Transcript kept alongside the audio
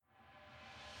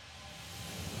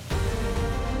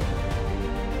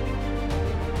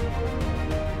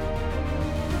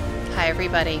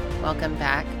everybody. Welcome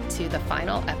back to the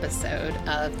final episode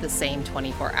of the Same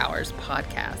 24 Hours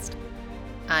podcast.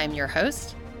 I'm your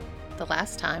host, the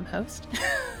last time host,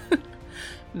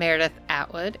 Meredith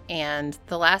Atwood, and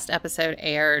the last episode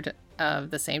aired of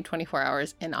the Same 24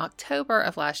 Hours in October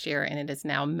of last year, and it is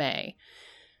now May.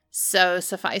 So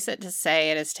suffice it to say,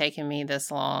 it has taken me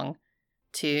this long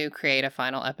to create a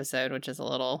final episode, which is a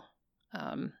little,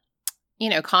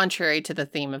 contrary to the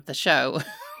theme of the show,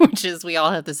 which is we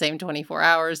all have the same 24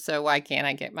 hours, so why can't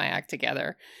I get my act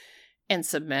together and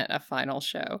submit a final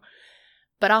show?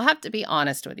 But I'll have to be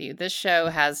honest with you. This show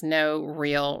has no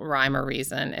real rhyme or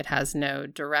reason. It has no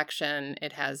direction.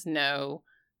 It has no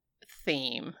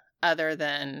theme other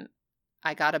than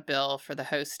I got a bill for the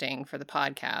hosting for the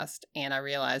podcast, and I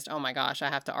realized, oh my gosh, I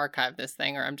have to archive this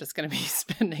thing or I'm just going to be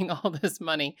spending all this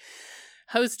money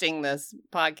hosting this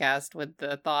podcast with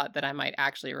the thought that I might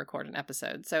actually record an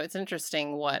episode. So it's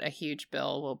interesting what a huge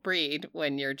bill will breed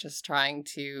when you're just trying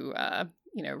to,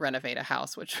 renovate a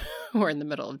house, which we're in the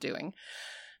middle of doing.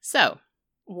 So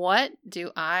what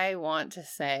do I want to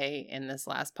say in this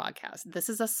last podcast? This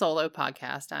is a solo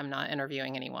podcast. I'm not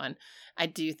interviewing anyone. I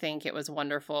do think it was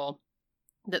wonderful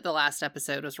that the last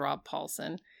episode was Rob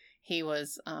Paulson. He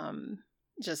was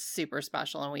just super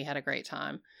special and we had a great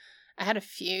time. I had a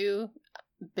few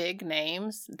big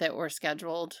names that were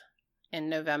scheduled in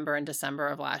November and December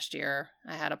of last year.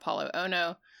 I had Apollo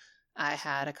Ono. I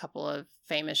had a couple of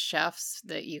famous chefs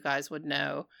that you guys would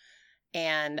know.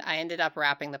 And I ended up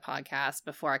wrapping the podcast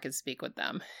before I could speak with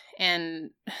them.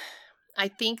 And I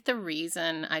think the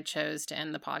reason I chose to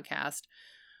end the podcast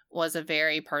was a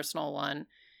very personal one.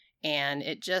 And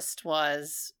it just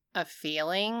was a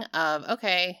feeling of,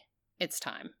 okay, it's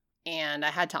time. And I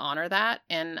had to honor that.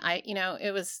 And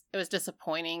it was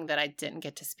disappointing that I didn't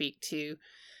get to speak to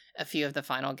a few of the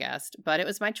final guests, but it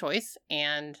was my choice.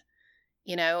 And,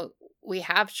 we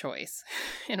have choice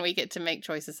and we get to make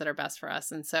choices that are best for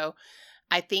us. And so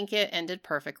I think it ended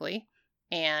perfectly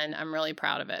and I'm really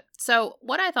proud of it. So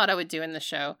what I thought I would do in the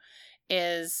show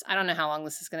is, I don't know how long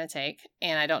this is going to take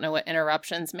and I don't know what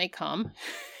interruptions may come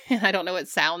and I don't know what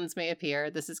sounds may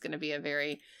appear. This is going to be a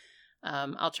very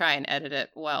I'll try and edit it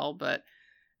well, but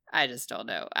I just don't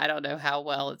know. I don't know how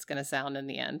well it's going to sound in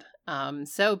the end.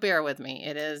 So bear with me.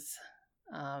 It is,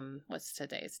 what's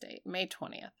today's date? May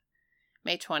 20th.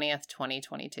 May 20th,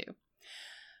 2022.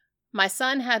 My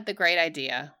son had the great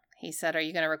idea. He said, are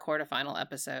you going to record a final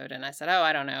episode? And I said, oh,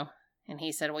 I don't know. And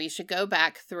he said, well, you should go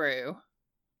back through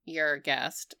your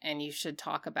guest and you should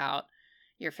talk about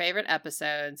your favorite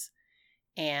episodes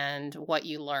and what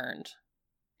you learned.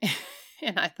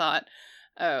 And I thought,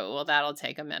 oh, well, that'll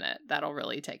take a minute. That'll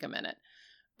really take a minute.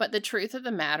 But the truth of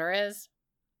the matter is,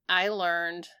 I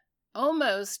learned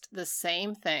almost the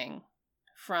same thing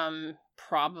from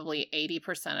probably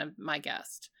 80% of my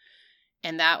guests.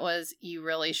 And that was, you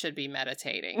really should be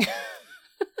meditating.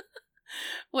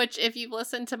 Which, if you've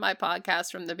listened to my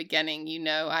podcast from the beginning, you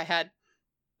know I had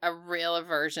a real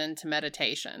aversion to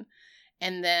meditation.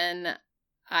 And then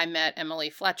I met Emily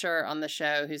Fletcher on the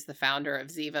show, who's the founder of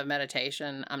Ziva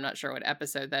Meditation. I'm not sure what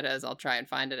episode that is. I'll try and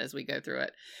find it as we go through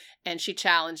it. And she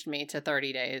challenged me to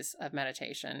 30 days of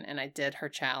meditation, and I did her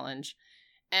challenge.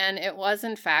 And it was,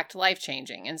 in fact,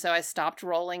 life-changing. And so I stopped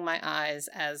rolling my eyes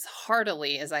as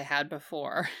heartily as I had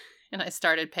before, and I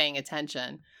started paying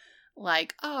attention.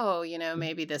 Like, oh,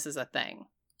 maybe this is a thing.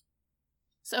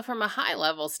 So from a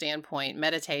high-level standpoint,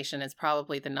 meditation is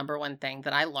probably the number one thing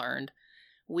that I learned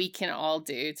we can all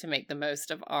do to make the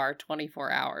most of our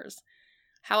 24 hours.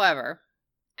 However,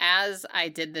 as I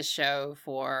did the show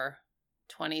for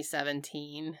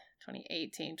 2017,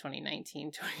 2018,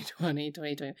 2019, 2020,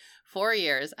 2020, 4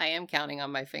 years, I am counting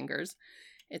on my fingers.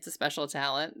 It's a special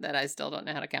talent that I still don't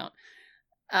know how to count.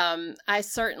 I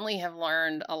certainly have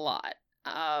learned a lot.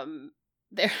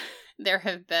 There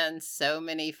have been so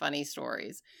many funny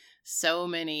stories, so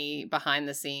many behind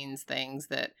the scenes things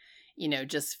that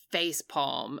just face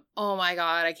palm. Oh my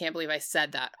God, I can't believe I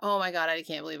said that. Oh my God, I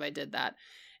can't believe I did that.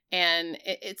 And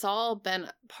it's all been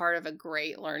part of a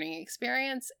great learning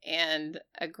experience and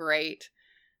a great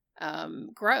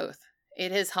growth.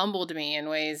 It has humbled me in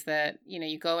ways that,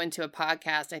 you go into a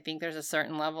podcast, I think there's a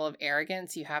certain level of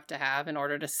arrogance you have to have in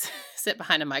order to sit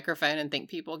behind a microphone and think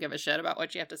people give a shit about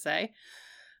what you have to say.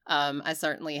 I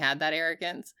certainly had that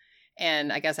arrogance,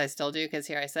 and I guess I still do because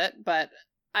here I sit. But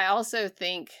I also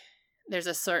think there's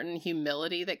a certain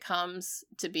humility that comes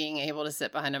to being able to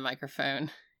sit behind a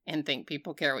microphone and think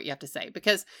people care what you have to say,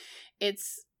 because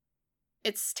it's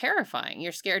terrifying.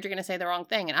 You're scared you're going to say the wrong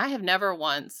thing. And I have never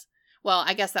once, well,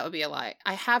 I guess that would be a lie.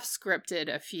 I have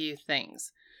scripted a few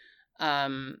things.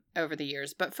 over the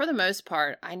years. But for the most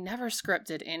part, I never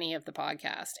scripted any of the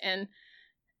podcast. And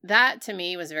that to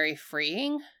me was very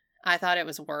freeing. I thought it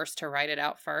was worse to write it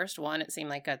out first. One, it seemed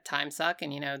like a time suck,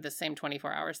 and the same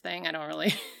 24 hours thing. I don't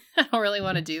really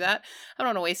want to do that. I don't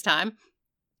want to waste time.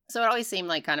 So it always seemed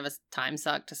like kind of a time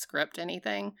suck to script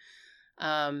anything.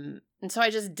 And so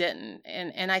I just didn't.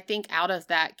 And I think out of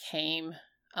that came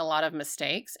a lot of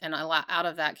mistakes, and out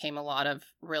of that came a lot of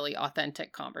really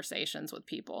authentic conversations with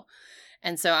people.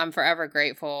 And so I'm forever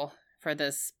grateful for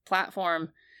this platform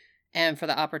and for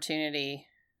the opportunity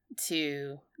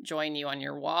to join you on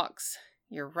your walks,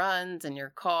 your runs, in your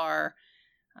car.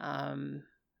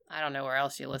 I don't know where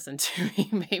else you listen to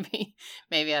me.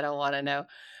 Maybe I don't want to know.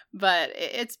 But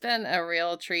it's been a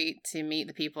real treat to meet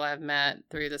the people I've met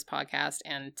through this podcast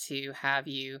and to have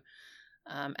you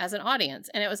as an audience.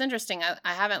 And it was interesting.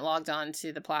 I haven't logged on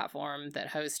to the platform that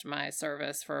hosts my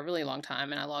service for a really long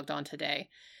time, and I logged on today.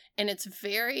 And it's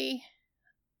very,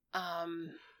 I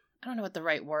don't know what the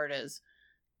right word is.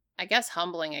 I guess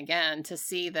humbling again to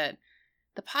see that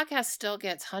the podcast still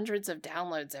gets hundreds of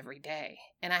downloads every day,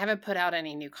 and I haven't put out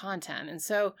any new content. And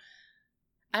so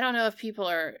I don't know if people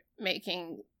are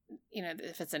making,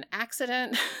 if it's an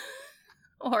accident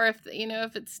or if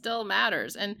it still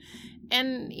matters. And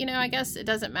I guess it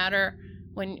doesn't matter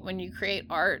when you create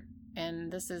art,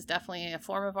 and this is definitely a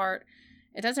form of art.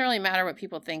 It doesn't really matter what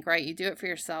people think, right? You do it for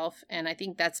yourself. And I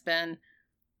think that's been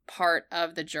part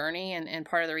of the journey and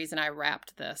part of the reason I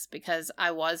wrapped this, because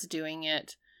I was doing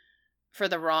it for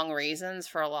the wrong reasons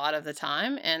for a lot of the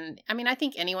time. And I mean, I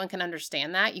think anyone can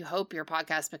understand that. You hope your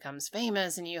podcast becomes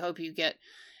famous, and you hope you get,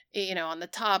 on the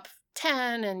top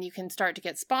 10, and you can start to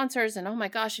get sponsors, and oh my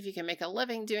gosh, if you can make a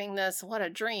living doing this, what a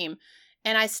dream.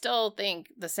 And I still think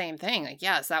the same thing. Like,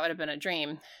 yes, that would have been a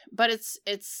dream, but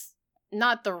it's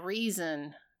not the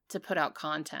reason to put out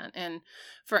content. And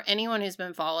for anyone who's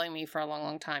been following me for a long,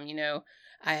 long time,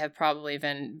 I have probably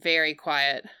been very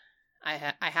quiet.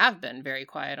 I have been very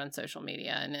quiet on social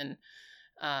media and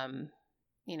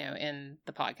in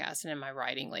the podcast and in my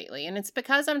writing lately. And it's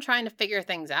because I'm trying to figure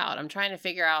things out. I'm trying to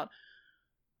figure out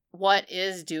what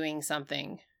is doing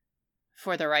something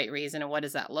for the right reason, and what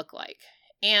does that look like?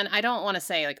 And I don't want to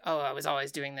say like, oh, I was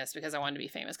always doing this because I wanted to be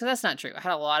famous, because that's not true. I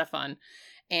had a lot of fun,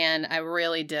 and I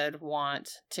really did want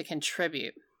to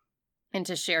contribute and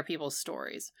to share people's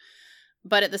stories.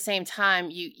 But at the same time,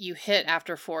 you hit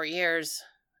after 4 years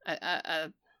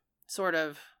a sort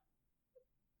of,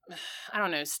 I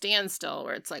don't know, standstill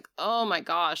where it's like, oh my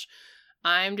gosh,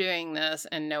 I'm doing this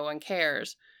and no one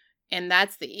cares. And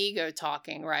that's the ego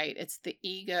talking, right? It's the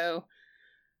ego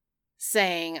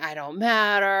saying, I don't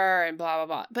matter and blah, blah,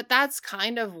 blah. But that's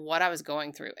kind of what I was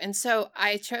going through. And so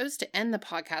I chose to end the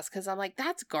podcast because I'm like,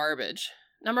 that's garbage.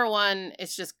 Number one,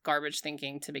 it's just garbage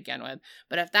thinking to begin with.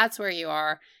 But if that's where you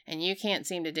are and you can't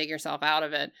seem to dig yourself out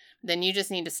of it, then you just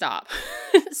need to stop.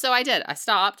 So I did. I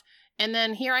stopped. And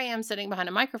then here I am sitting behind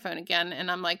a microphone again.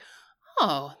 And I'm like,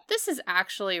 oh, this is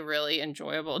actually really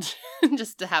enjoyable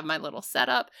just to have my little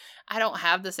setup. I don't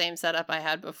have the same setup I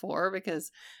had before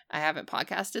because I haven't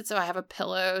podcasted. So I have a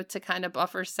pillow to kind of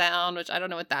buffer sound, which I don't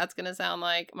know what that's going to sound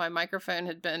like. My microphone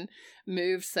had been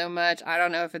moved so much. I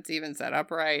don't know if it's even set up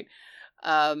right.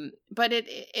 But it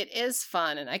is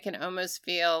fun, and I can almost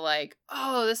feel like,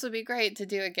 oh, this would be great to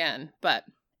do again. But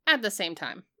at the same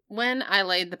time, when I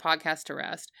laid the podcast to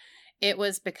rest, it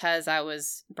was because I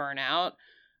was burnout,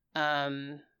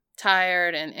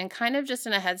 tired, and kind of just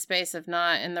in a headspace of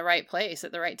not in the right place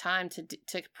at the right time to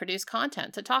produce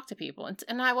content, to talk to people.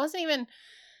 And I wasn't even,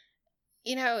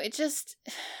 it just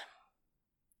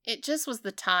was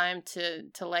the time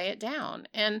to lay it down.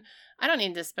 And I don't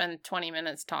need to spend 20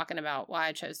 minutes talking about why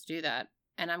I chose to do that.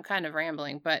 And I'm kind of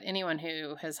rambling, but anyone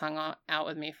who has hung out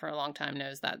with me for a long time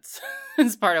knows that's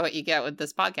part of what you get with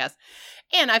this podcast.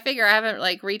 And I figure I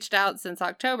haven't reached out since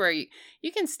October.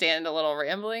 You can stand a little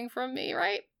rambling from me,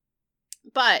 right?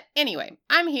 But anyway,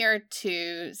 I'm here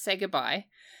to say goodbye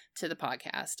to the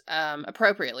podcast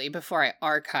appropriately before I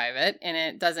archive it. And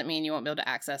it doesn't mean you won't be able to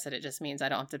access it. It just means I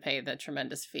don't have to pay the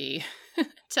tremendous fee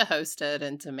to host it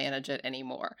and to manage it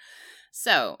anymore.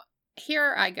 So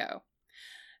here I go.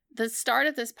 The start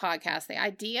of this podcast, the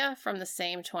idea from the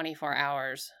same 24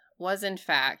 hours was in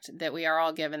fact that we are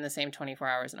all given the same 24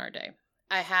 hours in our day.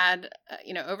 I had,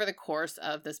 over the course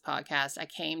of this podcast, I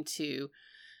came to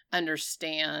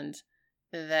understand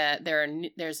that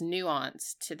there's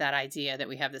nuance to that idea that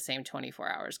we have the same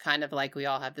 24 hours, kind of like we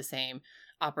all have the same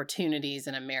opportunities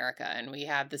in America and we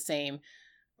have the same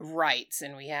rights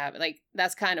and we have,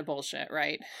 that's kind of bullshit,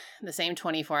 right? The same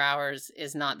 24 hours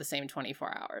is not the same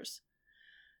 24 hours.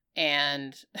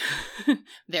 And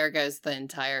there goes the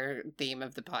entire theme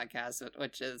of the podcast,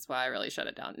 which is why I really shut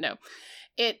it down. No,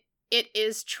 it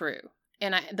is true.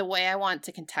 And the way I want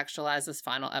to contextualize this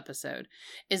final episode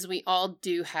is we all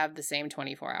do have the same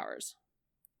 24 hours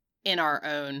in our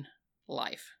own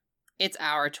life. It's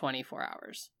our 24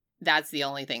 hours. That's the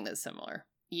only thing that's similar.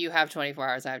 You have 24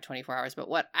 hours, I have 24 hours. But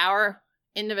what our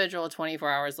individual 24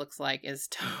 hours looks like is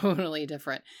totally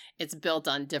different. It's built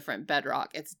on different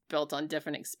bedrock. It's built on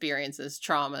different experiences,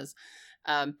 traumas,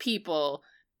 people,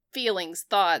 feelings,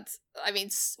 thoughts. I mean,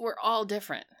 we're all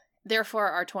different. Therefore,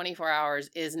 our 24 hours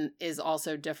is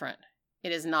also different.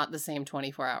 It is not the same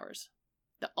 24 hours.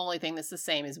 The only thing that's the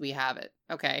same is we have it.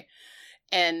 Okay.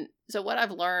 And so what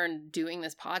I've learned doing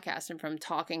this podcast and from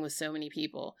talking with so many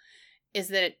people is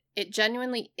that it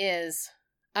genuinely is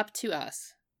up to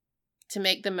us to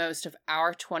make the most of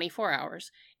our 24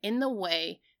 hours in the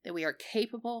way that we are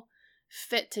capable,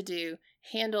 fit to do,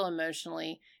 handle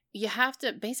emotionally. You have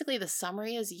to, basically the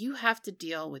summary is you have to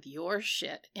deal with your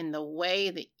shit in the way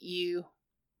that you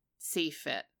see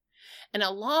fit. And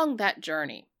along that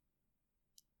journey,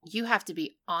 you have to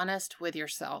be honest with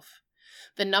yourself.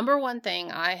 The number one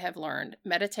thing I have learned,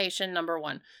 meditation number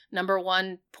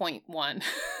 1.1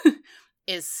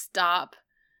 is stop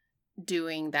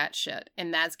doing that shit.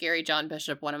 And that's Gary John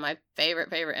Bishop, one of my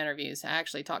favorite interviews. I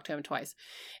actually talked to him twice.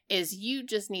 Is you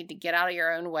just need to get out of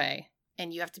your own way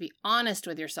and you have to be honest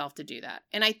with yourself to do that.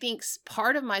 And I think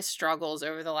part of my struggles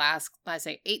over the last, I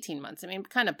say 18 months, I mean,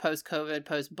 kind of post-COVID,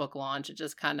 post-book launch, it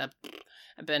just kind of,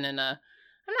 I've been I'm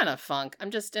not in a funk,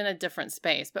 I'm just in a different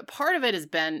space. But part of it has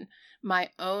been my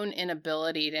own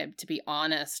inability to be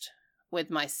honest with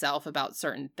myself about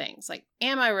certain things. Like,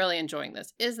 am I really enjoying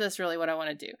this? Is this really what I want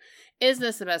to do? Is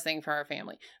this the best thing for our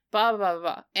family? Blah, blah, blah,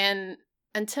 blah. And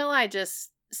until I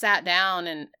just sat down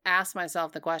and asked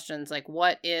myself the questions, like,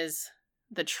 what is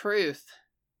the truth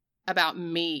about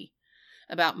me,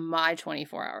 about my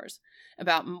 24 hours,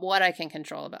 about what I can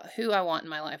control, about who I want in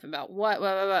my life, about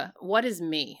what is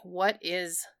me? What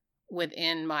is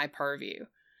within my purview?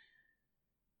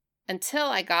 Until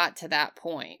I got to that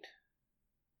point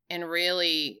and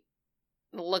really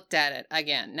looked at it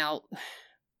again. Now,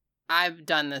 I've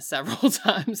done this several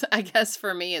times. I guess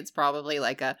for me, it's probably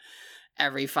like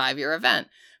every 5-year event.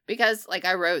 Because like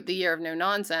I wrote The Year of No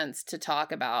Nonsense to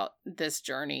talk about this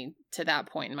journey to that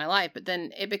point in my life. But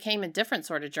then it became a different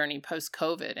sort of journey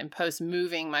post-COVID and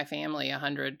post-moving my family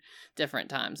 100 different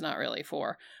times. Not really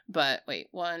 4. But wait,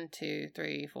 1, 2,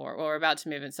 3, 4. Well, we're about to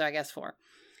move in, so I guess 4.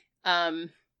 In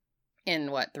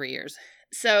 3 years?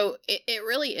 So it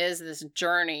really is this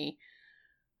journey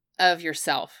of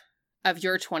yourself, of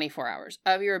your 24 hours,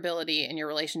 of your ability and your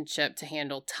relationship to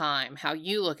handle time, how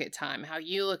you look at time, how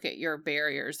you look at your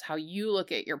barriers, how you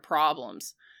look at your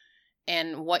problems,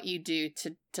 and what you do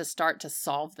to start to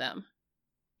solve them.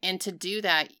 And to do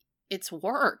that, it's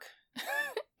work.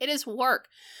 It is work.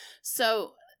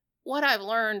 So what I've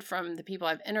learned from the people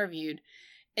I've interviewed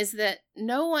is that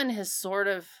no one has sort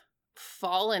of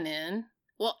fallen in.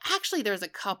 Well, actually, there's a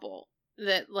couple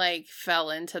that like fell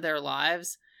into their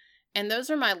lives. And those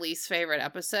are my least favorite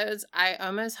episodes. I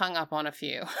almost hung up on a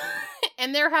few.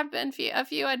 And there have been a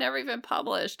few I never even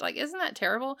published. Like, isn't that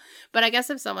terrible? But I guess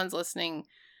if someone's listening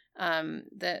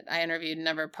that I interviewed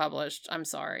never published, I'm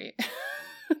sorry.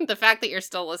 The fact that you're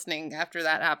still listening after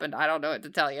that happened, I don't know what to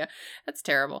tell you. That's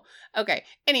terrible. Okay.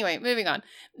 Anyway, moving on.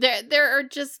 There are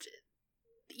just,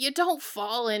 you don't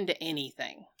fall into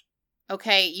anything.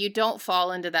 Okay, you don't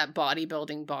fall into that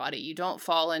bodybuilding body. You don't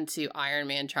fall into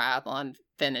Ironman triathlon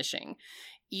finishing.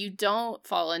 You don't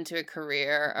fall into a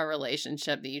career, a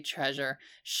relationship that you treasure.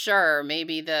 Sure,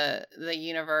 maybe the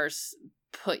universe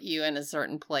put you in a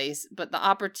certain place, but the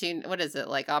opportunity, what is it?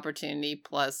 Like opportunity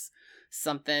plus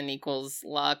something equals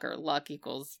luck, or luck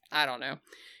equals, I don't know.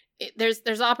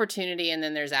 There's opportunity and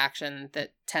then there's action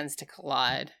that tends to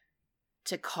collide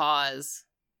to cause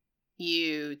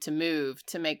you to move,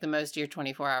 to make the most of your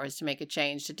 24 hours, to make a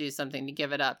change, to do something, to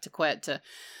give it up, to quit,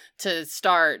 to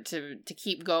start, to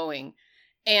keep going.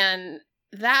 And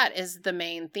that is the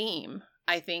main theme,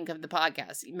 I think, of the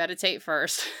podcast. Meditate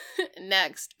first.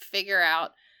 Next, figure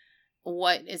out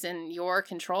what is in your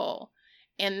control.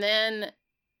 And then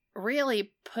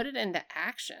really put it into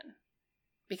action.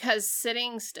 Because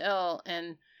sitting still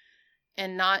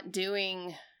and not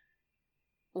doing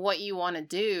what you want to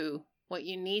do, what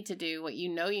you need to do, what you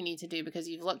know you need to do because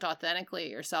you've looked authentically at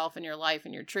yourself and your life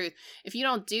and your truth. If you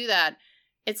don't do that,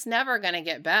 it's never going to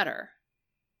get better.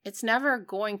 It's never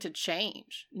going to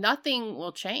change. Nothing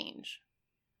will change.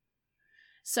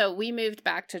 So we moved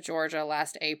back to Georgia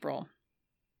last April.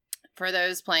 For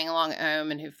those playing along at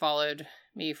home and who followed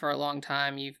me for a long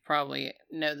time, you probably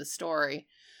know the story.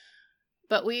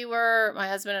 But my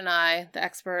husband and I, the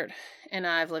expert, and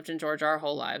I have lived in Georgia our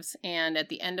whole lives. And at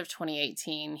the end of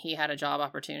 2018, he had a job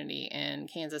opportunity in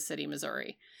Kansas City,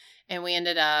 Missouri. And we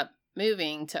ended up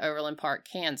moving to Overland Park,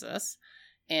 Kansas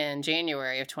in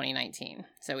January of 2019.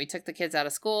 So we took the kids out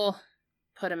of school,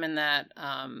 put them in that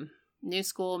new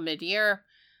school mid-year,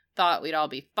 thought we'd all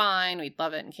be fine. We'd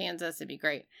love it in Kansas. It'd be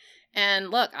great. And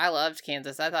look, I loved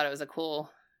Kansas. I thought it was a cool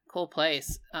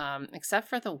place, except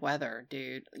for the weather,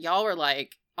 dude. Y'all were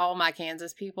like, all my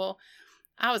Kansas people.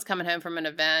 I was coming home from an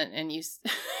event, and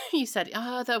you said,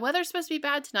 oh, the weather's supposed to be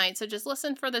bad tonight, so just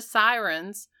listen for the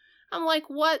sirens. I'm like,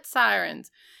 what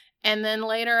sirens? And then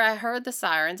later I heard the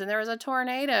sirens, and there was a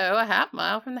tornado a half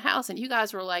mile from the house, and you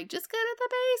guys were like, just go to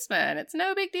the basement. It's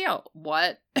no big deal.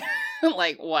 What?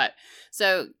 Like, what?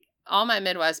 So all my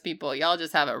Midwest people, y'all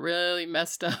just have a really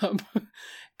messed up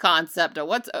concept of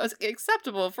what's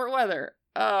acceptable for weather.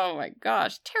 Oh my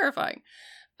gosh, terrifying.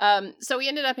 So we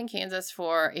ended up in Kansas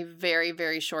for a very,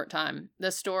 very short time.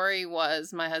 The story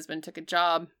was my husband took a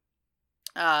job.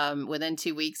 Within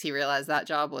 2 weeks, he realized that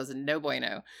job was no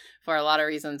bueno for a lot of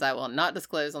reasons I will not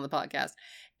disclose on the podcast.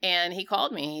 And he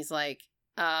called me. He's like,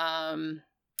 and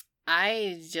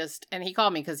he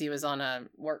called me because he was on a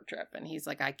work trip, and he's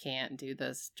like, I can't do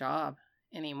this job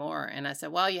anymore. And I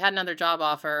said, well, you had another job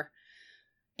offer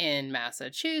in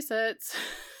Massachusetts.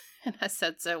 And I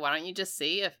said, so why don't you just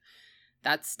see if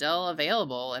that's still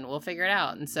available, and we'll figure it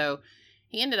out. And so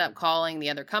he ended up calling the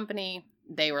other company.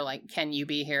 They were like, can you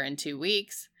be here in 2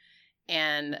 weeks?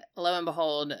 And lo and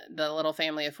behold, the little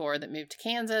family of 4 that moved to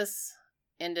Kansas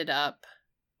ended up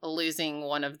losing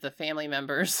one of the family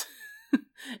members,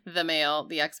 the male,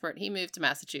 the expert. He moved to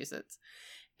Massachusetts.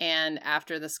 And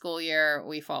after the school year,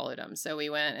 we followed him. So we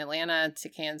went Atlanta to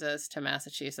Kansas to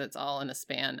Massachusetts, all in a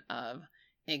span of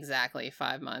exactly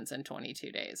 5 months and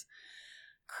 22 days.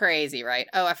 Crazy, right?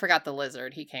 Oh, I forgot the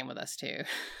lizard. He came with us too.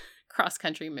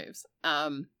 Cross-country moves.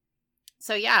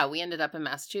 So yeah, we ended up in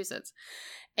Massachusetts.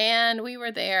 And we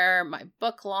were there. My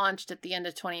book launched at the end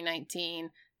of 2019.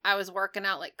 I was working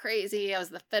out like crazy. I was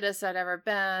the fittest I'd ever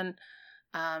been.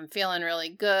 Feeling really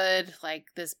good. Like,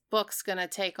 this book's going to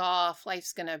take off.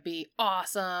 Life's going to be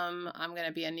awesome. I'm going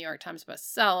to be a New York Times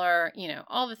bestseller. You know,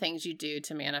 all the things you do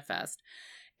to manifest.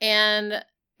 And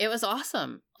it was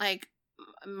awesome. Like,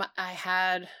 I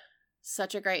had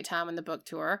such a great time on the book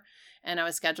tour. And I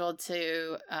was scheduled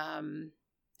to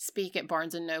speak at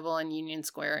Barnes & Noble in Union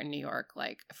Square in New York,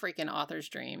 like a freaking author's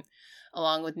dream,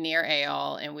 along with Nir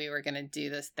Eyal, and we were going to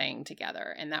do this thing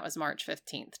together. And that was March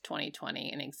 15th,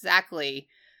 2020. And exactly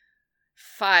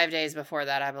 5 days before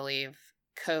that, I believe,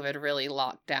 COVID really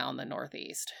locked down the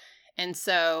Northeast. And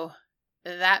so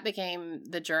that became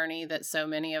the journey that so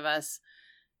many of us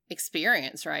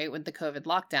experienced, right? With the COVID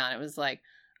lockdown, it was like,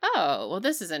 oh, well,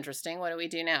 this is interesting. What do we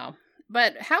do now?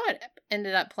 But how it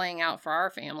ended up playing out for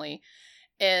our family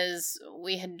is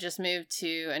we had just moved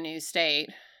to a new state.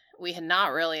 We had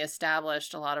not really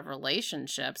established a lot of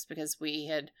relationships because we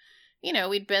had,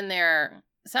 we'd been there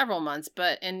several months,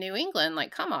 but in New England, like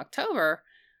come October,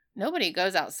 nobody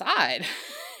goes outside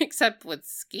except with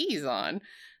skis on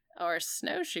or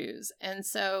snowshoes. And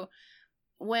so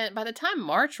by the time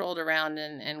March rolled around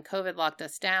and COVID locked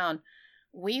us down,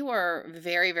 we were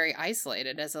very, very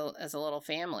isolated as a little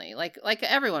family, like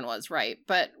everyone was, right?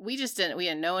 But we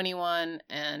didn't know anyone.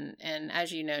 And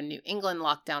as you know, New England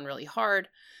locked down really hard,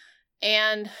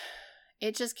 and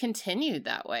it just continued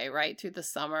that way, right? Through the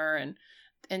summer and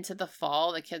into the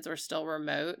fall. The kids were still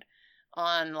remote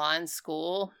online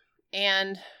school.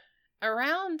 And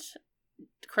around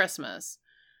Christmas,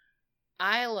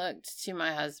 I looked to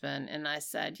my husband and I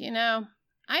said,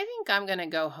 I think I'm going to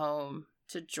go home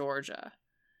to Georgia.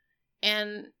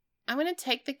 And I'm going to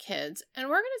take the kids and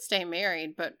we're going to stay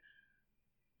married, but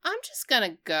I'm just going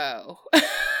to go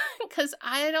because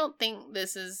I don't think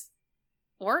this is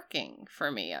working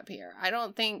for me up here. I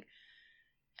don't think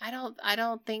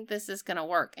this is going to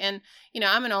work. And,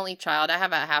 I'm an only child. I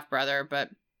have a half brother, but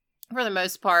for the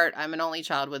most part, I'm an only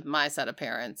child with my set of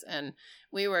parents. And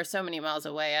we were so many miles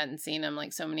away. I hadn't seen them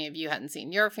like so many of you hadn't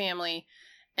seen your family.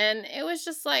 And it was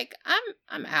just like,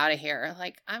 I'm out of here.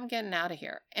 Like, I'm getting out of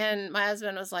here. And my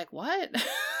husband was like, what?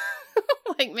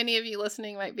 Like many of you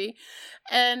listening might be.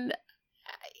 And,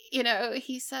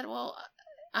 he said, well,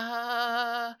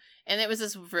 and it was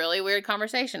this really weird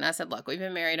conversation. I said, look, we've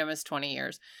been married almost 20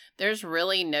 years. There's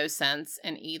really no sense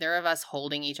in either of us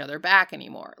holding each other back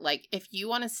anymore. Like, if you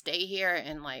want to stay here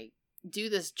and like do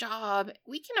this job,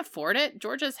 we can afford it.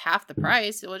 Georgia's half the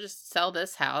price. We'll just sell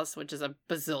this house, which is $1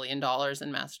 bazillion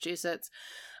in Massachusetts.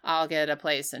 I'll get a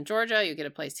place in Georgia. You get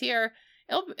a place here.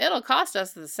 it'll cost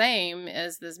us the same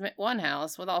as this one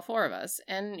house with all four of us.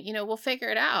 And, we'll figure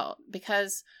it out,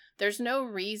 because there's no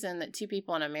reason that two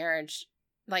people in a marriage,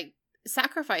 like,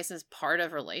 sacrifice is part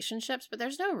of relationships, but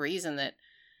there's no reason that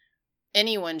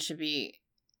anyone should be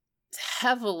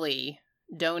heavily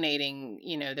donating,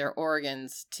 their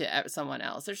organs to someone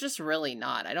else. There's just really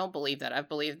not. I don't believe that. I've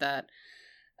believed that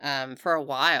for a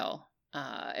while.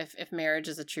 If marriage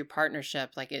is a true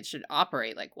partnership, like, it should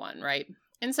operate like one, right?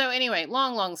 And so anyway,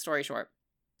 long story short,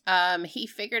 he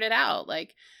figured it out.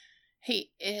 Like,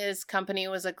 his company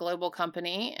was a global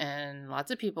company, and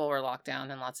lots of people were locked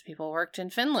down, and lots of people worked in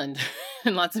Finland,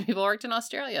 and lots of people worked in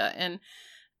Australia. And,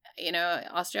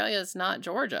 Australia is not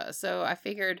Georgia. So I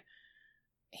figured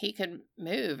he could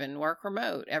move and work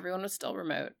remote. Everyone was still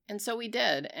remote. And so we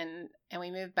did. And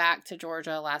we moved back to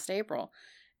Georgia last April.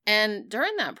 And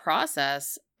during that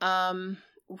process,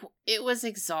 it was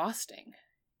exhausting,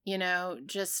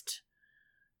 just,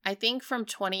 I think from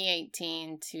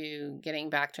 2018 to getting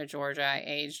back to Georgia, I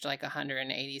aged like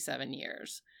 187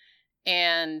 years.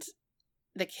 And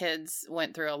the kids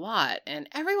went through a lot, and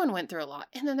everyone went through a lot.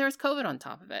 And then there was COVID on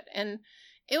top of it. And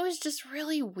it was just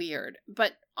really weird.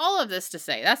 But all of this to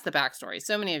say, that's the backstory.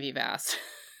 So many of you have asked.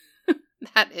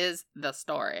 That is the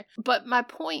story. But my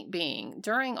point being,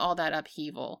 during all that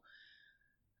upheaval,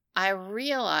 I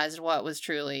realized what was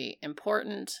truly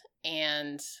important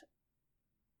and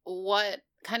what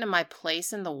kind of my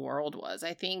place in the world was.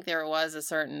 I think there was a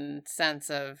certain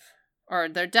sense of, or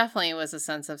there definitely was a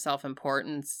sense of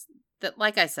self-importance that,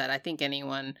 like I said, I think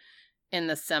anyone in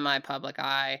the semi-public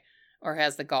eye or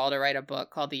has the gall to write a book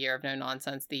called The Year of No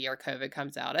Nonsense, the year COVID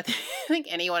comes out, I think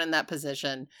anyone in that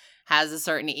position has a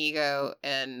certain ego.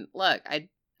 And look, I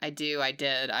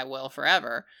did, I will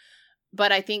forever.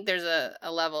 But I think there's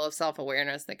a level of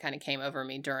self-awareness that kind of came over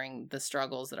me during the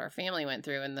struggles that our family went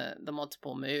through and the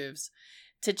multiple moves,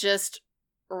 to just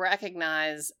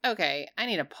recognize, okay, I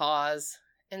need a pause.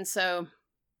 And so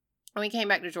when we came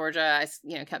back to Georgia,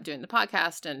 I kept doing the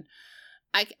podcast, and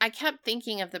I kept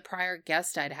thinking of the prior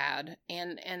guest I'd had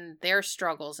and their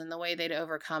struggles and the way they'd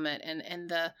overcome it. And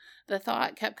the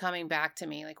thought kept coming back to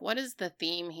me, like, what is the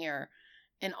theme here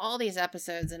in all these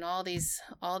episodes and all these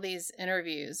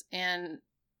interviews? And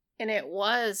it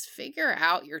was, figure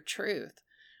out your truth.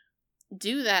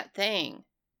 Do that thing.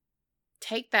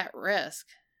 Take that risk.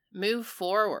 Move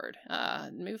forward. Oh,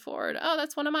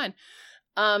 that's one of mine.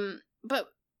 But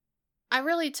I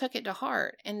really took it to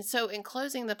heart. And so in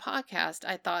closing the podcast,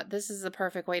 I thought this is the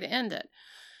perfect way to end it.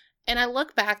 And I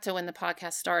look back to when the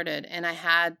podcast started, and I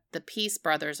had the Peace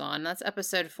Brothers on. That's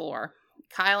episode 4.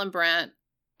 Kyle and Brent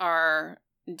are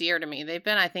dear to me. They've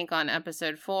been, I think, on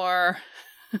episode 4.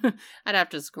 I'd have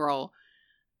to scroll.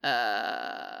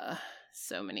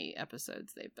 So many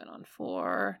episodes they've been on.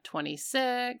 4,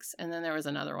 26, and then there was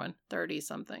another one, 30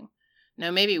 something.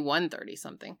 No, maybe 130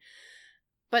 something.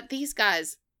 But these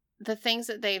guys, the things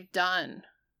that they've done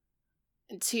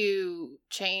to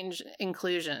change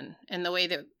inclusion and the way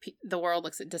that the world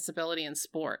looks at disability in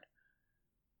sport,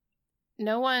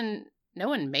 no one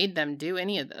made them do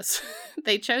any of this.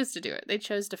 They chose to do it. They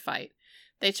chose to fight.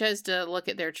 They chose to look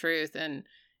at their truth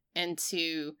and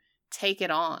to take it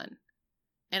on.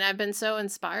 And I've been so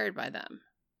inspired by them.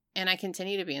 And I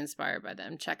continue to be inspired by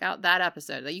them. Check out that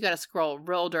episode. You got to scroll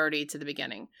real dirty to the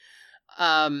beginning.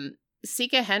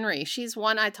 Sika Henry, she's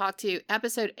one I talked to,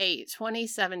 episode 8,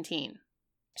 2017.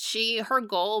 Her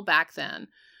goal back then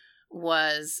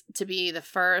was to be the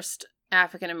first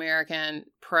African-American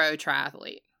pro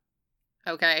triathlete.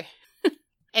 Okay?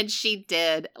 And she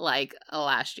did, like,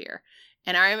 last year.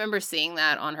 And I remember seeing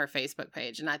that on her Facebook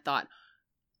page, and I thought,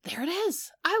 there it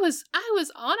is. I was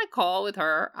on a call with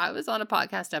her. I was on a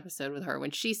podcast episode with her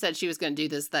when she said she was going to do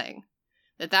this thing.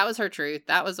 That was her truth.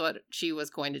 That was what she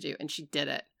was going to do, and she did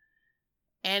it.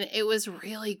 And it was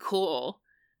really cool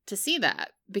to see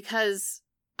that, because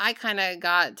I kind of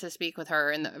got to speak with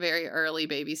her in the very early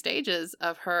baby stages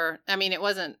of her. I mean,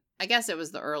 I guess it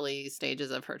was the early stages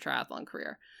of her triathlon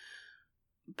career.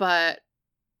 But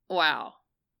wow,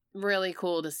 really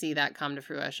cool to see that come to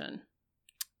fruition.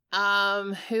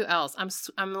 Who else?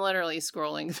 I'm literally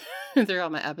scrolling through all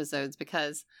my episodes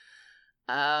because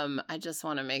I just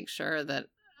want to make sure that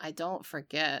I don't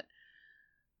forget.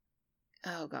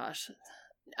 Oh gosh.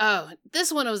 Oh,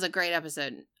 this one was a great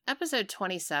episode. Episode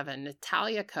 27,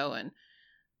 Natalia Cohen,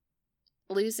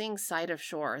 Losing Sight of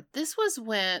Shore. This was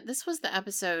the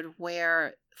episode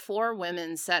where 4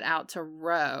 women set out to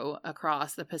row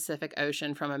across the Pacific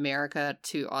Ocean from America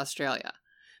to Australia.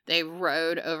 They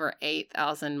rowed over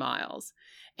 8,000 miles.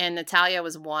 And Natalia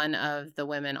was one of the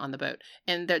women on the boat.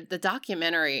 And the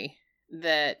documentary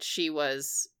that she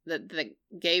was that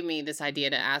gave me this idea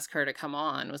to ask her to come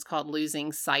on was called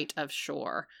Losing Sight of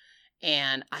Shore.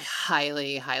 And I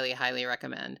highly, highly, highly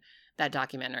recommend that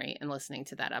documentary and listening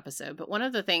to that episode. But one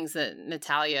of the things that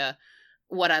Natalia,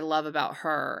 what I love about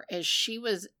her is she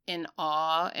was in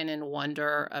awe and in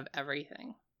wonder of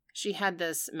everything. She had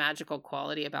this magical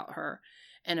quality about her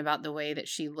and about the way that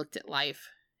she looked at life.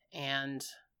 And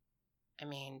I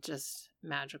mean, just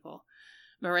magical.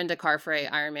 Miranda Carfrey,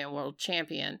 Ironman world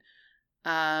champion.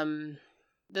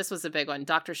 This was a big one.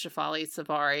 Dr. Shefali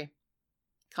Savari,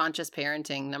 Conscious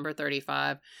Parenting, number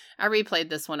 35. I replayed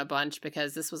this one a bunch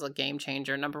because this was a game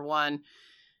changer. Number one,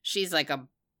 she's like a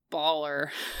baller.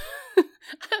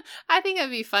 I think it'd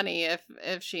be funny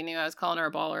if she knew I was calling her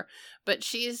a baller. But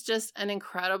she's just an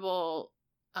incredible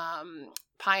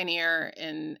pioneer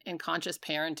in conscious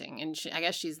parenting. And I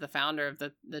guess she's the founder of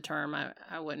the term.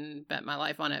 I wouldn't bet my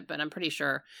life on it, but I'm pretty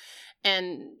sure.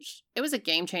 And it was a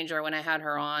game changer when I had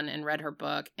her on and read her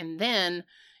book. And then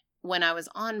when I was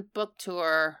on book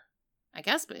tour, I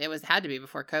guess it had to be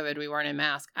before COVID, we weren't in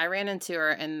masks. I ran into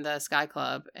her in the Sky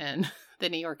Club in the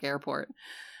New York airport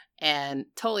and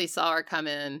totally saw her come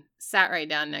in, sat right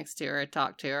down next to her,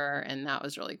 talked to her, and that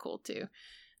was really cool too.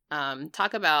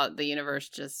 Talk about the universe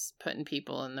just putting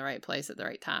people in the right place at the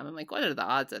right time. I'm like, what are the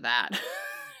odds of that?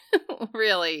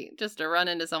 Really, just to run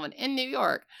into someone in New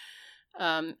York.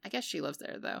 I guess she lives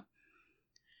there though.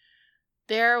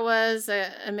 There was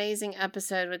an amazing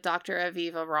episode with Dr.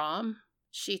 Aviva Ram.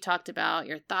 She talked about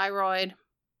your thyroid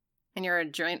and your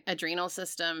adrenal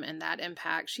system and that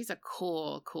impact. She's a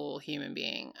cool human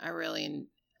being. I really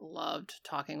loved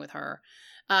talking with her.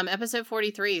 Episode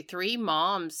 43, 3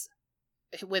 moms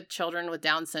with children with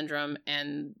Down syndrome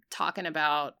and talking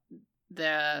about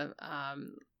the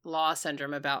law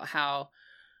syndrome, about how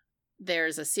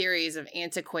there's a series of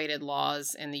antiquated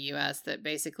laws in the U.S. that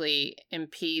basically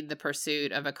impede the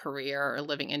pursuit of a career or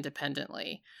living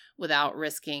independently without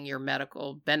risking your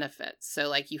medical benefits. So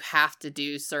like you have to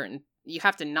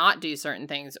not do certain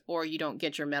things or you don't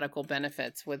get your medical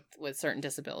benefits with certain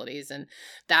disabilities. And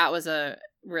that was a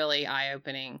really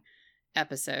eye-opening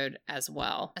episode as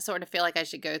well. I sort of feel like I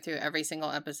should go through every single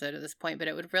episode at this point, but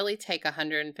it would really take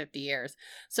 150 years.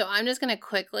 So I'm just going to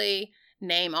quickly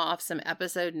name off some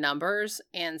episode numbers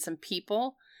and some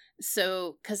people.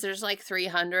 So, because there's like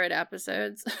 300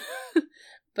 episodes.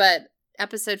 But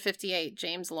episode 58,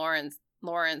 James Lawrence,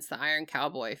 the Iron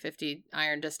Cowboy, 50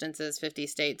 iron distances, 50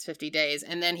 states, 50 days.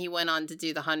 And then he went on to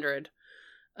do the 100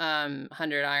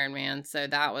 Ironman. So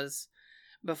that was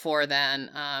before then.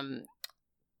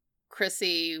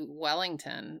 Chrissy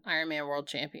Wellington, Ironman world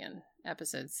champion,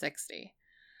 episode 60.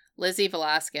 Lizzie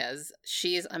Velasquez,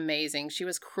 she's amazing. She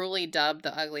was cruelly dubbed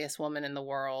the ugliest woman in the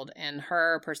world, and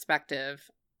her perspective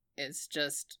is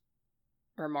just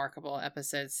remarkable.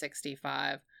 Episode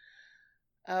 65.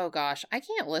 Oh gosh, I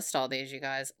can't list all these, you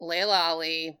guys. Layla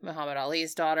Ali, Muhammad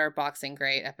Ali's daughter, boxing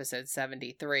great, episode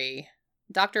 73.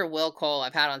 Dr. Will Cole,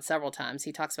 I've had on several times.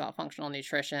 He talks about functional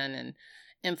nutrition and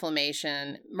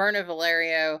inflammation. Myrna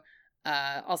Valerio,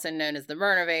 also known as the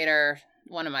Myrnovator,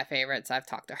 one of my favorites. I've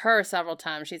talked to her several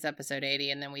times. She's episode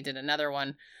 80. And then we did another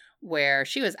one where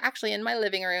she was actually in my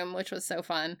living room, which was so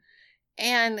fun.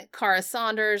 And Cara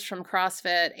Saunders from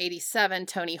CrossFit, 87.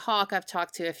 Tony Hawk, I've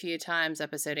talked to a few times,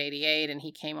 episode 88, and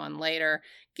he came on later.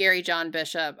 Gary John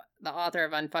Bishop, the author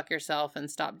of Unfuck Yourself and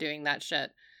Stop Doing That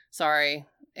Shit. Sorry,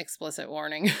 explicit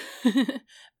warning.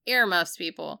 Earmuffs,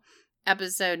 people.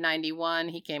 Episode 91,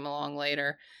 he came along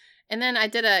later. And then I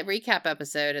did a recap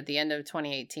episode at the end of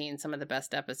 2018, some of the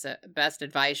best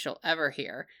advice you'll ever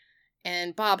hear.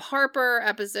 And Bob Harper,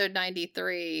 episode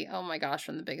 93. Oh my gosh,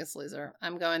 from The Biggest Loser.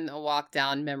 I'm going a walk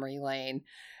down memory lane.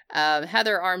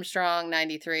 Heather Armstrong,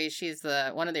 93. She's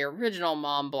one of the original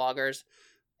mom bloggers.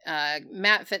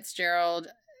 Matt Fitzgerald,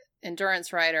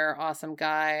 endurance writer, awesome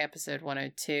guy, episode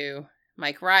 102.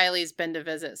 Mike Riley's been to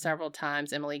visit several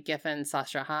times. Emily Giffen,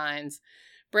 Sasha Hines,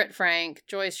 Britt Frank,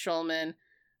 Joyce Schulman.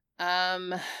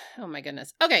 Oh my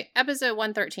goodness. Okay, episode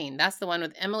 113. That's the one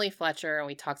with Emily Fletcher, and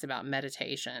we talked about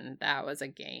meditation. That was a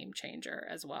game changer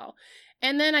as well.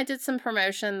 And then I did some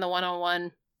promotion, the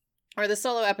one-on-one, or the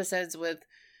solo episodes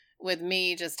with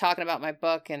me just talking about my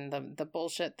book and the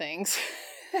bullshit things.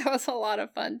 That was a lot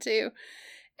of fun too.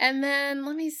 And then,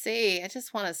 let me see. I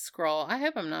just want to scroll. I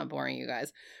hope I'm not boring you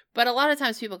guys. But a lot of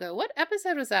times people go, what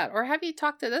episode was that? Or have you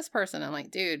talked to this person? I'm like,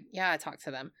 dude, yeah, I talked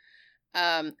to them.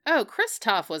 Chris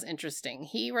Tuff was interesting.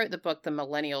 He wrote the book, The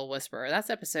Millennial Whisperer. That's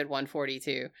episode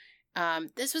 142.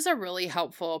 This was a really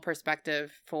helpful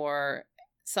perspective for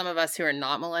some of us who are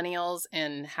not millennials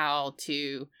and how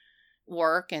to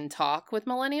work and talk with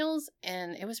millennials.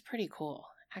 And it was pretty cool.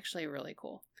 Actually, really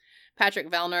cool.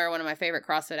 Patrick Vellner, one of my favorite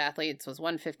CrossFit athletes, was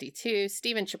 152.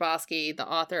 Stephen Chbosky, the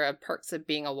author of Perks of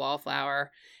Being a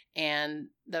Wallflower, and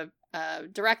the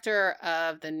director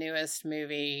of the newest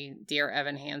movie, Dear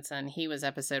Evan Hansen, he was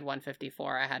episode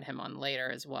 154. I had him on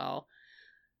later as well.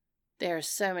 There's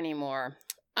so many more.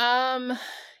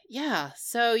 Yeah,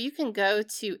 so you can go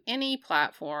to any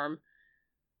platform,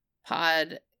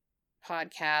 podcast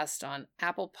on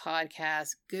Apple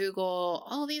Podcasts, Google.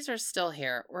 All these are still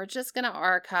here. We're just going to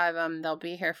archive them. They'll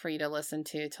be here for you to listen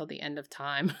to till the end of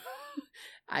time,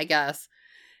 I guess.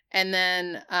 And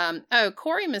then,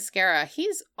 Corey Mascara,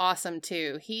 he's awesome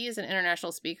too. He is an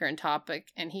international speaker and topic,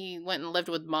 and he went and lived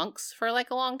with monks for like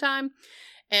a long time.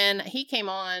 And he came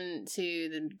on to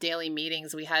the daily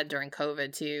meetings we had during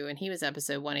COVID too, and he was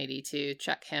episode 182.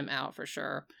 Check him out for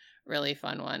sure. Really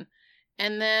fun one.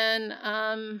 And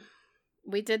then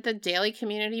we did the daily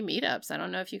community meetups. I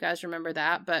don't know if you guys remember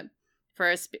that, but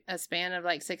for a span of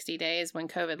like 60 days when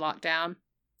COVID locked down,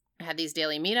 I had these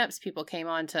daily meetups. People came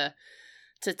on to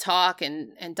talk,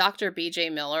 and Dr.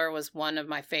 BJ Miller was one of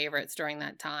my favorites during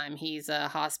that time. He's a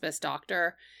hospice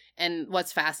doctor, and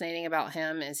what's fascinating about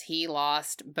him is he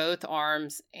lost both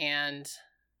arms and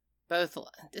both.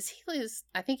 Does he lose?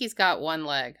 I think he's got one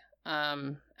leg.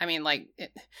 I mean, like,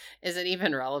 is it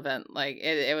even relevant? Like,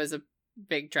 it was a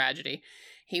big tragedy.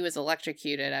 He was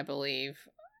electrocuted, I believe.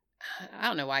 I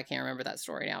don't know why I can't remember that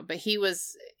story now, but he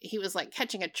was like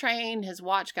catching a train. His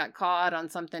watch got caught on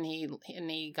something, and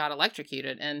he got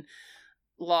electrocuted and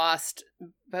lost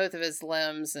both of his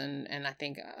limbs and I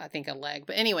think a leg.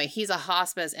 But anyway, he's a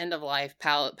hospice end of life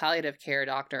palliative care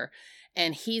doctor,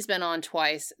 and he's been on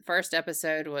twice. First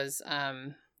episode was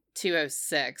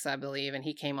 206, I believe, and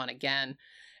he came on again,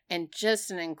 and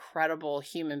just an incredible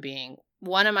human being.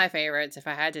 One of my favorites. If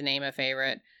I had to name a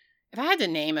favorite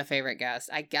guest,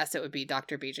 I guess it would be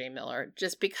Dr. BJ Miller,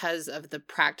 just because of the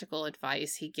practical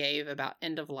advice he gave about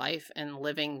end of life and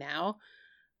living now.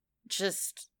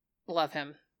 Just love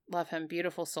him. Love him.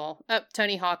 Beautiful soul. Oh,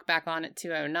 Tony Hawk back on at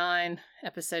 209,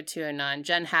 episode 209.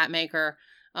 Jen Hatmaker.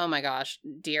 Oh my gosh.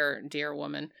 Dear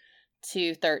woman.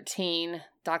 213.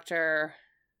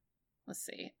 Let's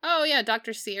see. Oh yeah,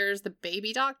 Dr. Sears, the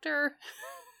baby doctor.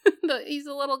 He's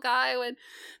a little guy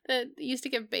that used to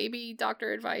give baby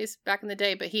doctor advice back in the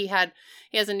day, but he has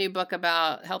a new book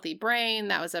about healthy brain.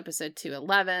 That was episode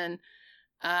 211.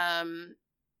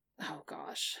 Oh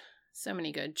gosh, so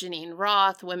many good. Janine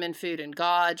Roth, Women, Food, and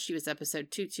God. She was episode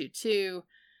 222.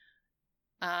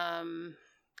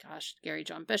 Gosh, Gary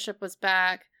John Bishop was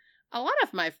back. A lot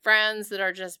of my friends that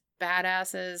are just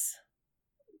badasses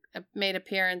made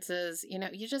appearances. You know,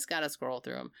 you just got to scroll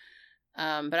through them.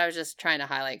 But I was just trying to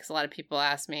highlight, because a lot of people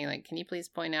asked me, like, can you please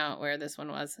point out where this one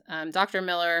was? Dr.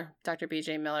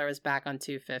 BJ Miller was back on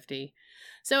 250.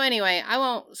 So anyway, I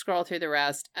won't scroll through the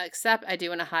rest, except I do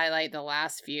want to highlight the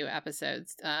last few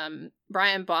episodes.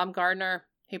 Brian Baumgartner,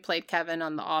 who played Kevin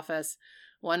on The Office,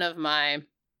 one of my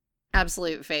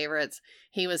absolute favorites.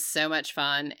 He was so much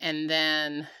fun. And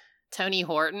then Tony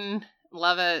Horton,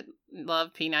 love it,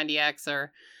 love P90X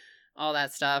or all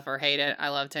that stuff, or hate it. I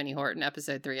love Tony Horton,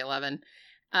 episode 311.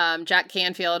 Jack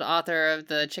Canfield, author of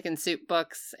the Chicken Soup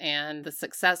books and the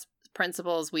Success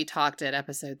Principles, we talked at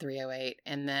episode 308.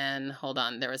 And then, hold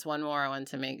on, there was one more I wanted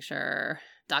to make sure.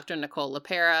 Dr. Nicole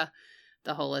LaPera,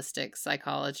 the holistic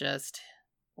psychologist,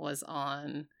 was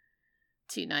on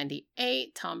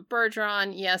 298. Tom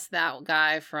Bergeron, yes, that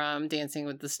guy from Dancing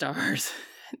with the Stars.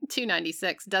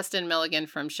 296. Dustin Milligan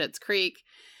from Schitt's Creek.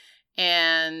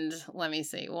 And let me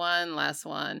see, one last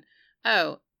one.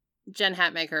 Oh, Jen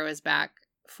Hatmaker was back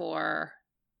for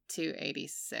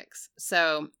 286.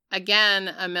 So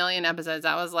again, a million episodes.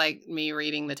 That was like me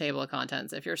reading the table of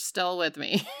contents. If you're still with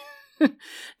me.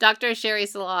 Dr. Sherry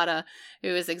Salata, who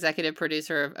is executive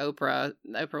producer of the Oprah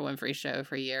Winfrey Show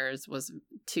for years, was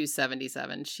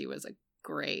 277. She was a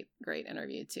great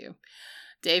interview too.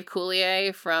 Dave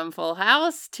Coulier from Full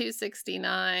House,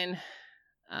 269.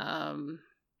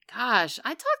 Gosh,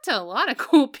 I talked to a lot of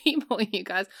cool people, you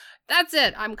guys. That's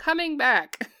it. I'm coming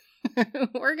back.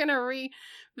 We're going to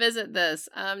revisit this.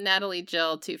 Natalie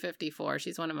Jill, 254.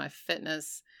 She's one of my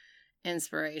fitness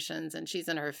inspirations, and she's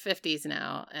in her 50s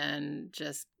now and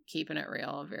just keeping it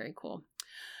real. Very cool.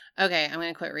 Okay, I'm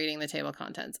going to quit reading the table of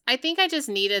contents. I think I just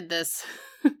needed this.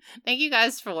 Thank you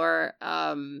guys for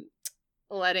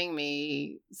letting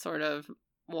me sort of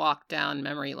walk down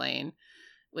memory lane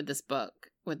with this podcast,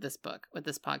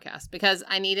 because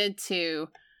I needed to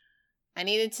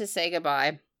say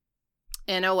goodbye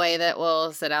in a way that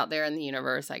will sit out there in the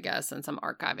universe, I guess, since I'm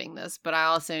archiving this. But I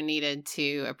also needed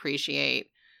to appreciate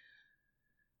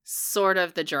sort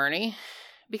of the journey,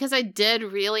 because I did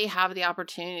really have the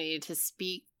opportunity to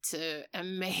speak to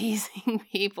amazing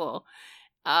people.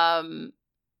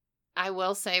 I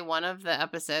will say one of the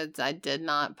episodes I did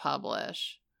not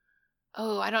publish.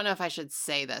 Oh, I don't know if I should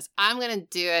say this. I'm going to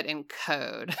do it in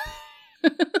code.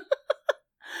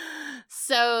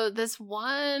 So this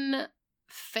one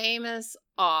famous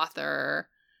author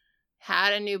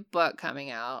had a new book coming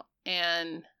out,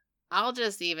 and I'll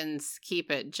just even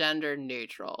keep it gender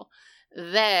neutral.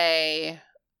 They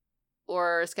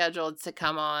were scheduled to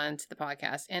come on to the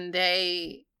podcast, and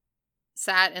they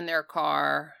sat in their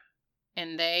car,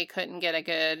 and they couldn't get a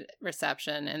good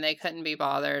reception, and they couldn't be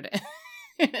bothered.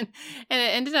 And it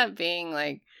ended up being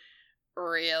like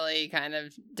really kind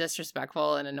of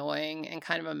disrespectful and annoying and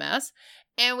kind of a mess.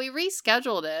 And we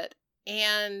rescheduled it,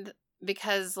 and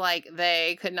because like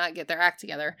they could not get their act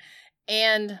together,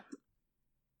 and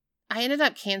I ended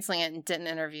up canceling it and didn't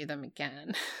interview them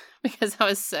again because I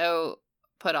was so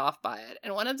put off by it.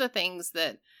 And one of the things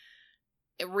that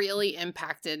it really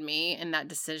impacted me in that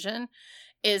decision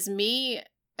is me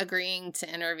agreeing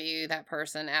to interview that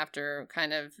person after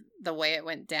kind of the way it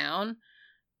went down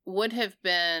would have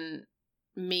been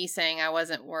me saying I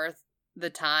wasn't worth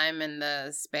the time and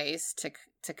the space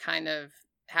to kind of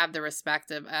have the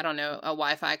respect of, I don't know, a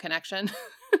Wi-Fi connection.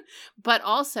 But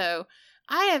also,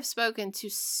 I have spoken to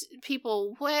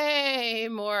people way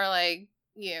more like,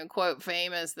 you know, quote,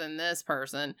 famous than this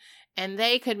person, and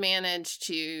they could manage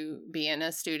to be in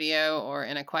a studio or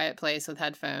in a quiet place with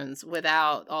headphones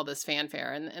without all this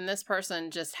fanfare. And this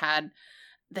person just had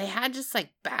just like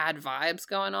bad vibes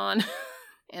going on.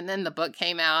 And then the book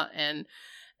came out, and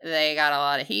they got a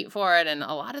lot of heat for it. And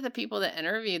a lot of the people that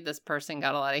interviewed this person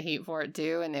got a lot of heat for it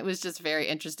too. And it was just very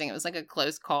interesting. It was like a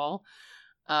close call.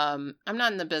 I'm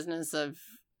not in the business of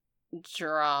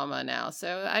drama now,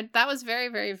 so that was very,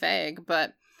 very vague,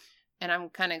 and I'm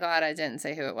kind of glad I didn't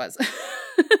say who it was.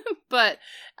 But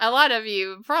a lot of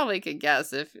you probably could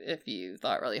guess if you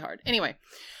thought really hard. Anyway,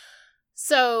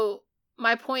 so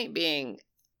my point being,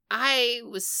 I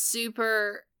was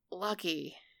super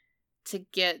lucky to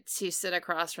get to sit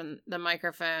across from the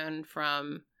microphone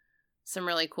from some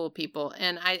really cool people,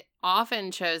 and I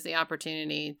often chose the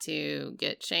opportunity to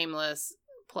get shameless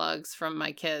plugs from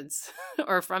my kids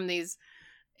or from these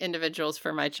individuals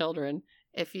for my children.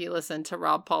 If you listen to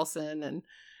Rob Paulson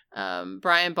and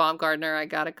Brian Baumgartner, I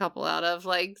got a couple out of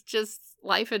like just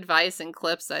life advice and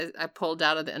clips I pulled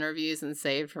out of the interviews and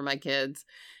saved for my kids.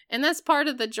 And that's part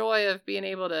of the joy of being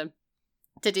able to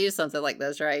do something like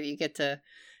this, right? You get to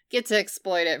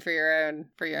exploit it for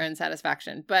your own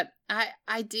satisfaction. But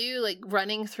I do, like,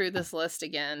 running through this list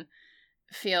again,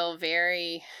 feel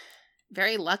very,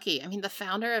 very lucky. I mean, the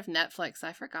founder of Netflix,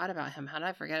 I forgot about him. How did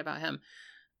I forget about him?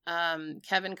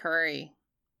 Kevin Curry,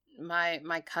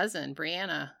 my cousin,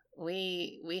 Brianna,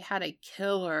 we had a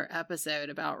killer episode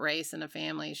about race in a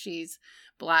family. She's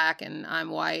Black and I'm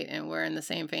white and we're in the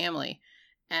same family.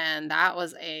 And that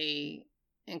was an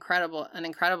incredible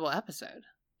episode.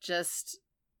 Just,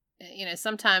 you know,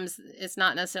 sometimes it's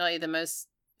not necessarily the most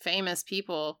famous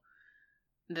people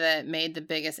that made the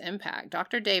biggest impact.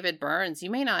 Dr. David Burns, you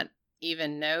may not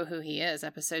even know who he is,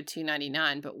 episode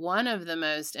 299, but one of the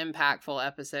most impactful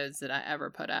episodes that I ever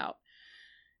put out.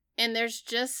 And there's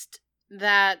just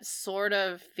that sort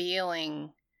of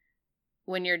feeling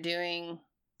when you're doing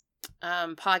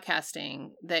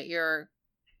podcasting, that you're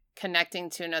connecting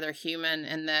to another human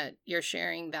and that you're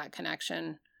sharing that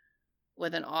connection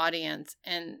with an audience.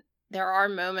 And there are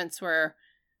moments where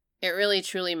it really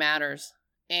truly matters.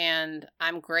 And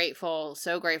I'm grateful,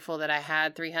 so grateful that I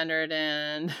had 300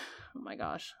 and, oh my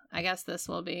gosh, I guess this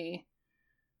will be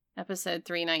episode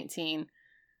 319.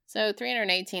 So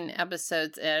 318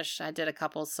 episodes-ish. I did a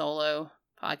couple solo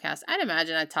podcasts. I'd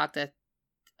imagine I talked to,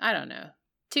 I don't know,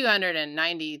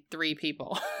 293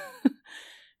 people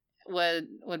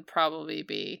would probably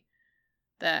be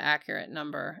the accurate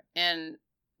number. And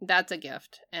that's a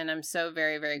gift. And I'm so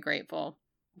very, very grateful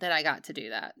that I got to do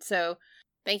that. So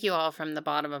thank you all from the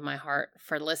bottom of my heart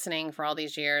for listening for all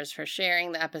these years, for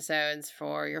sharing the episodes,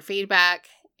 for your feedback,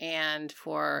 and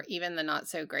for even the not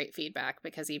so great feedback,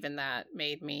 because even that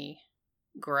made me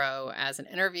grow as an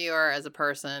interviewer, as a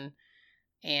person,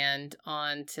 and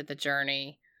on to the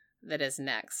journey that is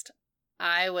next.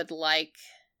 I would like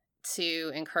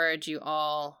to encourage you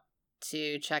all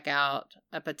to check out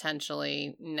a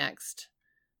potentially next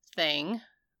thing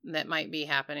that might be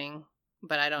happening,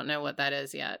 but I don't know what that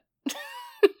is yet.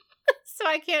 So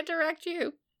I can't direct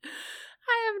you.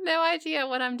 I have no idea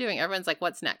what I'm doing. Everyone's like,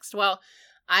 what's next? Well,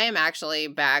 I am actually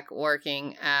back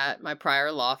working at my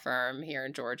prior law firm here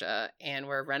in Georgia, and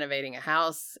we're renovating a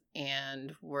house,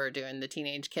 and we're doing the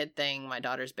teenage kid thing. My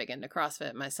daughter's big into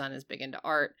CrossFit. My son is big into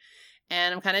art,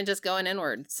 and I'm kind of just going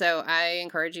inward. So I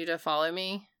encourage you to follow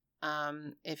me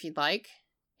if you'd like,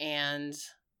 and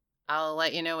I'll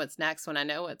let you know what's next when I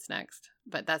know what's next.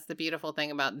 But that's the beautiful thing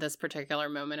about this particular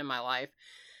moment in my life.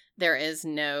 There is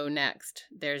no next.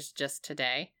 There's just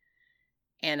today.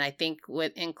 And I think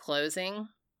in closing,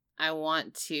 I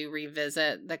want to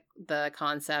revisit the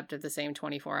concept of the same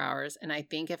 24 hours. And I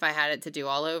think if I had it to do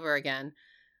all over again,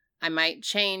 I might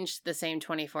change the same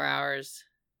 24 hours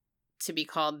to be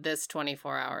called This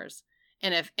 24 Hours.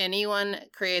 And if anyone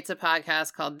creates a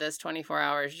podcast called This 24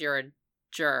 Hours, you're a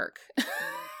jerk.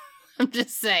 I'm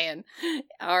just saying.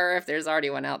 Or if there's already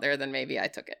one out there, then maybe I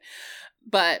took it.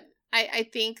 But I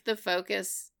think the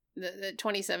focus, the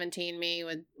 2017 me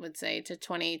would say to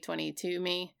 2022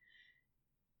 me,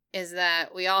 is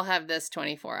that we all have this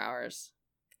 24 hours.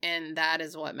 And that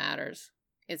is what matters.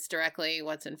 It's directly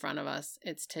what's in front of us.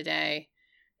 It's today.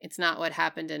 It's not what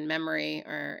happened in memory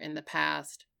or in the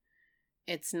past.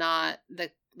 It's not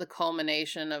the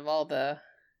culmination of all the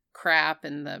crap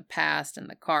in the past and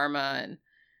the karma. And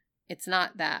it's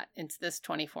not that. It's this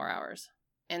 24 hours.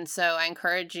 And so I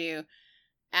encourage you,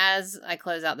 as I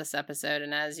close out this episode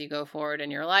and as you go forward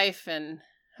in your life, and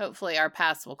hopefully our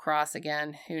paths will cross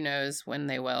again. Who knows when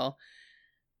they will.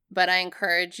 But I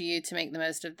encourage you to make the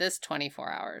most of this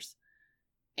 24 hours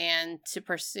and to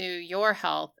pursue your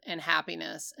health and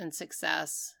happiness and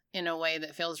success in a way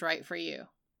that feels right for you,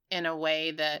 in a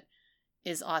way that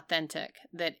is authentic,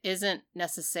 that isn't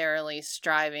necessarily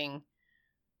striving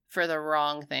for the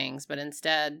wrong things, but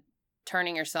instead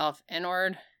turning yourself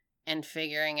inward and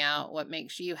figuring out what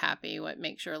makes you happy, what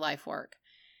makes your life work.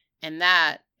 And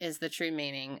that is the true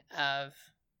meaning of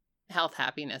health,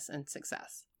 happiness, and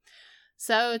success.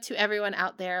 So to everyone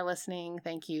out there listening,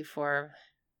 thank you for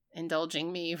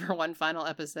indulging me for one final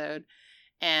episode.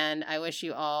 And I wish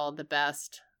you all the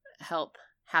best health,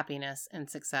 happiness, and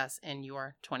success in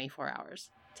your 24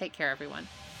 hours. Take care, everyone.